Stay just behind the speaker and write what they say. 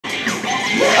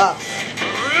Oh.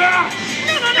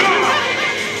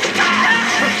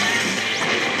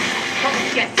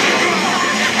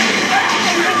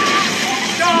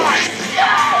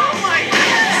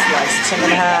 Sliced him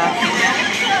in half.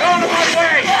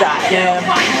 Got him.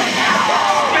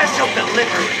 Special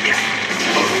delivery.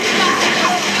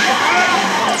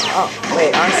 Oh,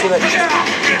 wait, honestly, what?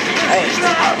 Hey,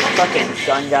 fucking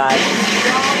gun guy.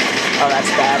 Oh,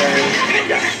 that's battery.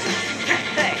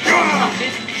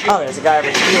 Oh, there's a guy over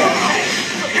here.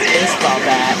 Baseball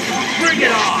bat. Bring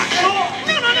it on.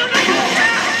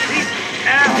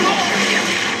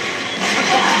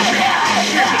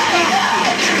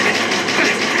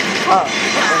 Oh,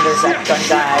 and there's that gun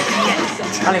guy.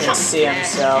 I don't even see him,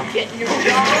 so.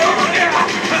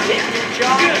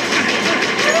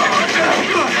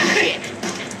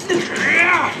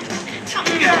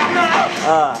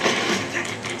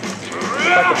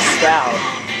 Fucking scout.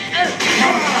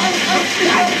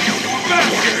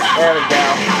 There we go.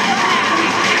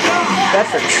 That's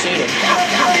for cheating.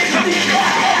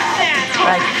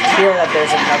 I hear that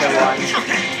there's another one,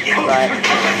 but...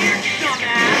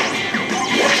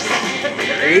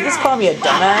 Did you just call me a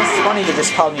dumbass? One of you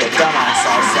just called me a dumbass,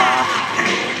 I saw.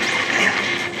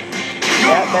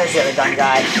 Yep, there's the other gun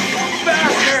guy.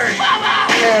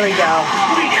 There we go.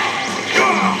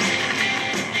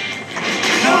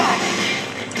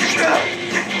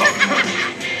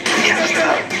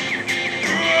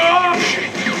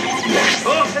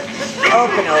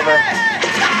 Open over.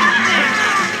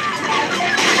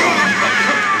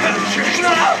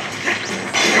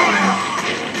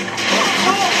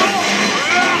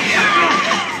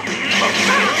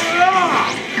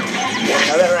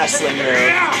 Another wrestling move.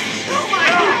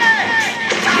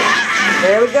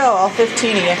 There we go, all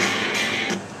 15 of you.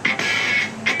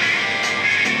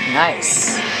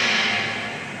 Nice.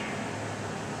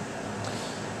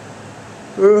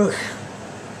 Ugh.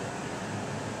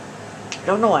 I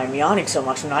don't know why I'm yawning so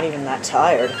much, I'm not even that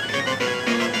tired.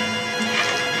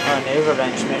 Oh, a new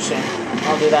revenge mission.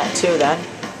 I'll do that too then.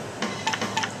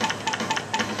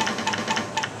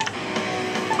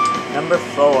 Number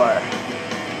 4.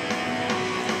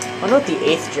 I wonder what the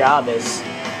 8th job is.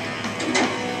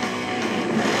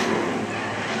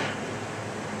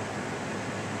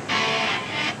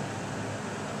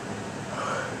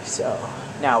 So,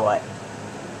 now what?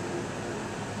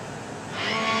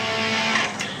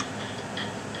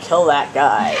 Kill that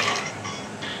guy.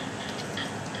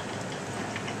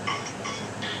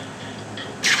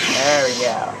 There we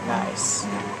go. Nice.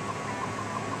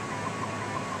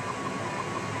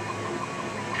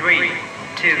 3,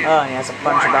 2. Oh, and he has a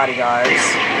bunch of bodyguards.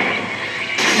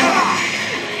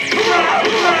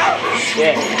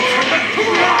 Shit.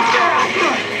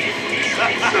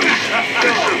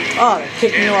 Oh, they're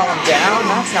kicking you while I'm down?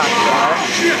 That's not fair.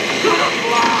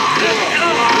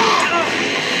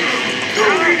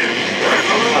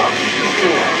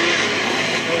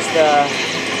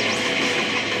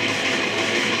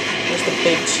 Here's the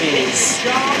big cheese.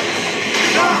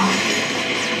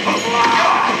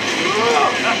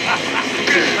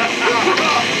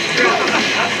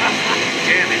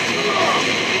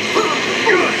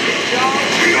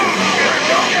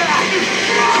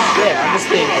 Yeah, I'm just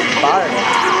being bombarded.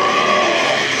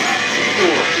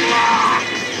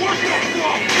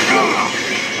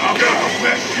 I'm gonna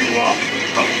mess you up.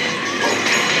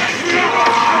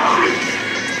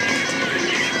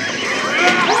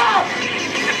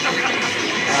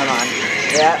 Come on.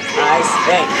 Yeah, nice.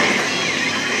 Hey.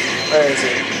 Where is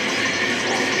he?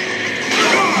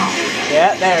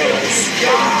 Yeah, there he is.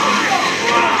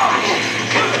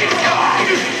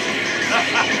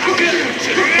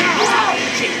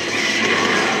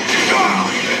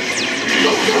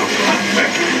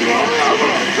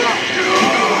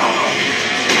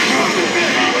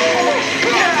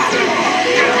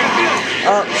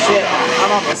 Oh shit,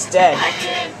 I'm almost dead.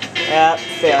 Yeah,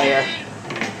 failure.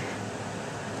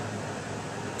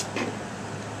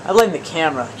 I blame the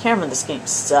camera. The camera in this game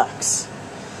sucks.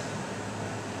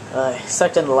 It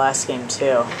sucked in the last game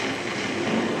too.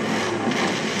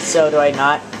 So do I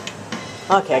not?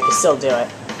 Okay, I can still do it.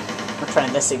 I'm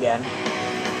trying this again.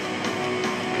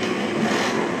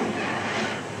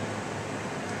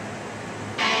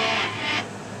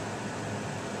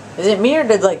 Is it me or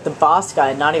did like the boss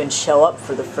guy not even show up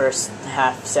for the first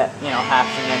half set, you know, half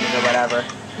a minute or whatever?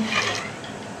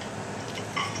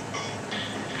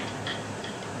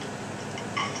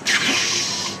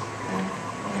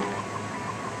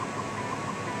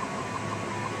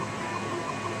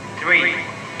 Three,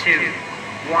 2,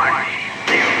 1.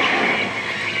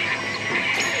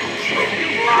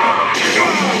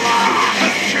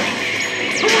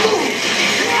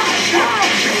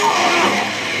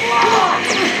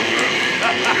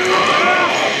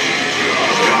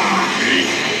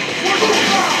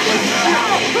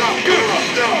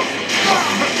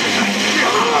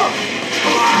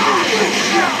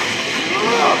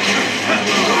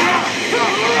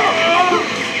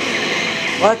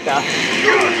 What the?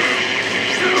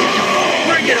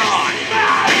 Bring it on!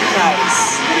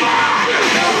 Nice.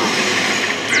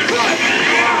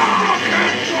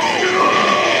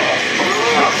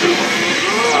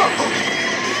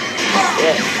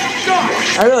 Shit.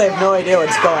 I really have no idea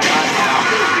what's going on now.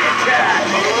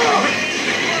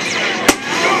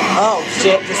 Oh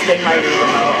shit, this thing might be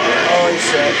remote. Holy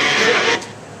shit.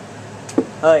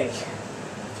 Oy.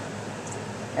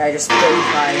 Yeah, I just P25.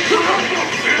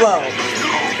 Whoa.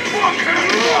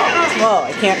 Whoa,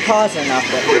 I can't pause or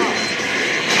nothing.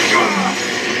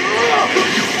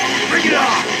 Bring it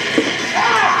on!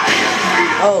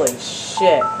 Holy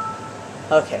shit.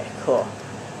 Okay, cool.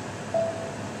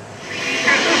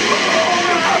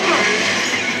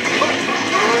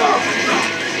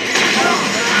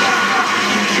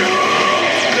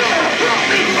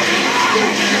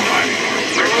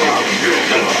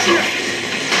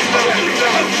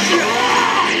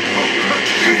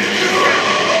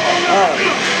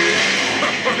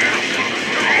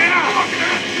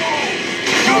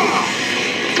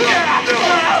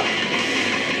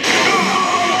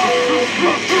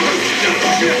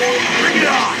 Bring it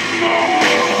on!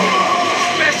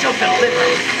 Special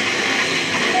delivery!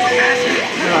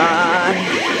 Come on.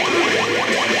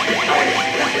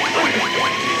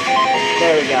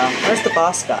 There we go. Where's the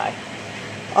boss guy?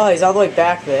 Oh, he's all the way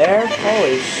back there?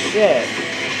 Holy shit.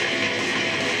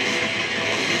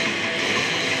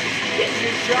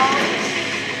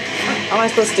 How am I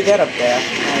supposed to get up there?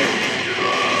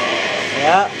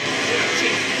 Yeah.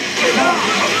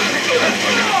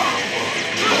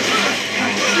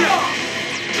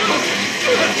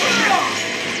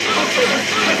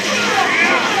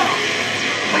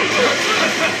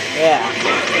 Yeah.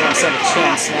 You don't stand a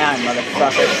chance now,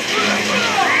 motherfucker.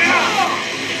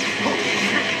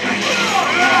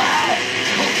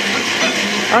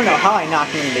 I don't know how I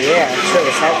knocked him into the air. I'm sure it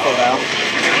was helpful, though.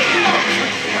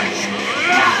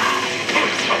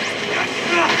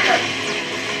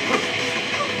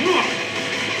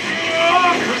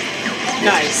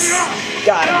 Nice.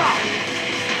 Got him.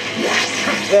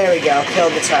 There we go.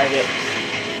 Killed the target.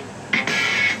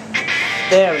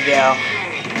 There we go.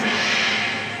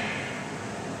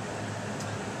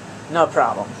 No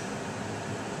problem.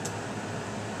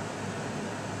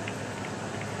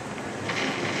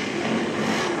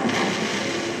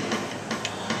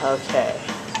 Okay,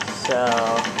 so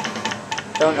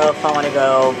don't know if I want to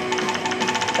go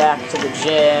back to the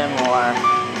gym or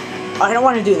I don't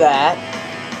want to do that.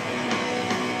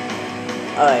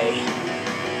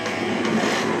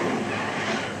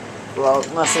 Well,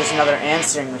 unless there's another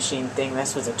answering machine thing,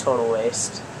 this was a total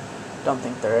waste. Don't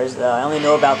think there is though. I only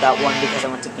know about that one because I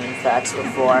went to GameFAQs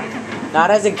before.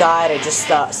 Not as a guide. I just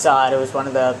saw it. It was one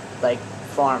of the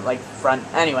front.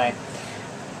 Anyway,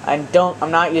 I'm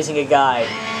not using a guide.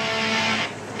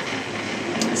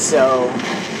 So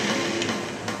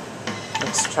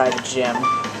let's try the gym.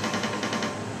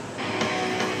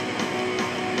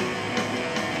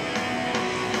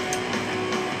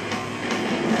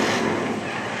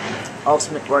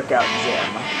 Ultimate Workout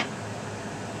Gym.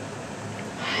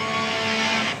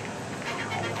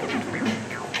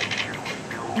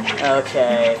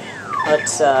 Okay,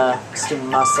 let's do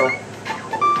muscle.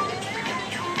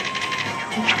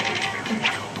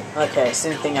 Okay,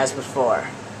 same thing as before.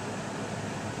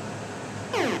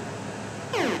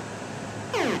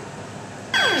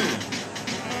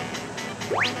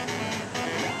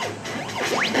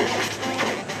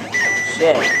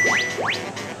 Shit.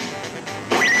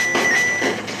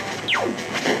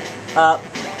 Oh,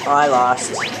 I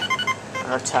lost.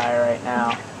 I'll retire right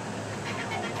now.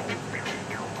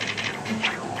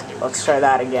 Let's try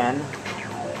that again.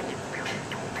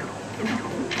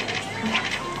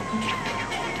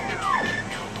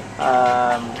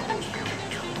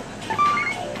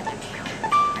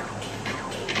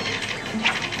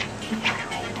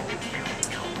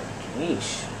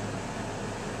 Yeesh.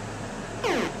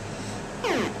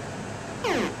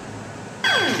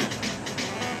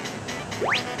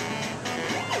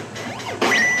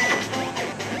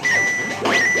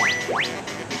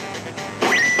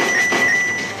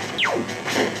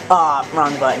 Ah,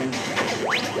 wrong button.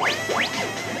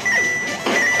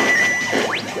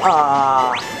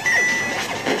 Ah.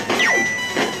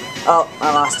 Oh,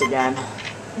 I lost again.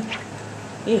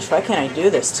 Yeesh, why can't I do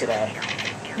this today?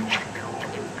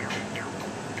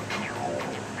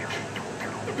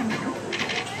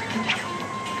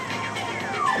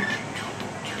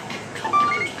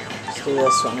 Let's do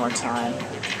this one more time.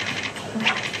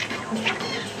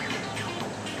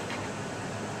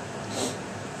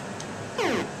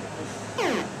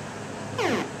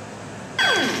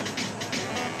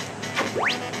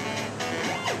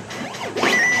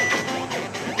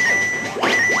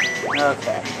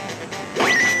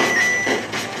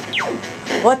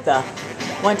 What the?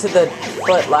 Went to the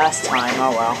foot last time.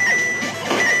 Oh well.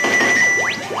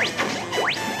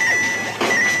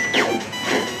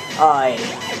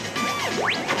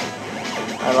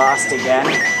 I lost again.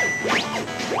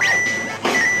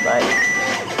 But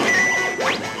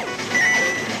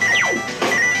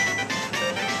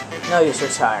no use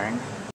retiring.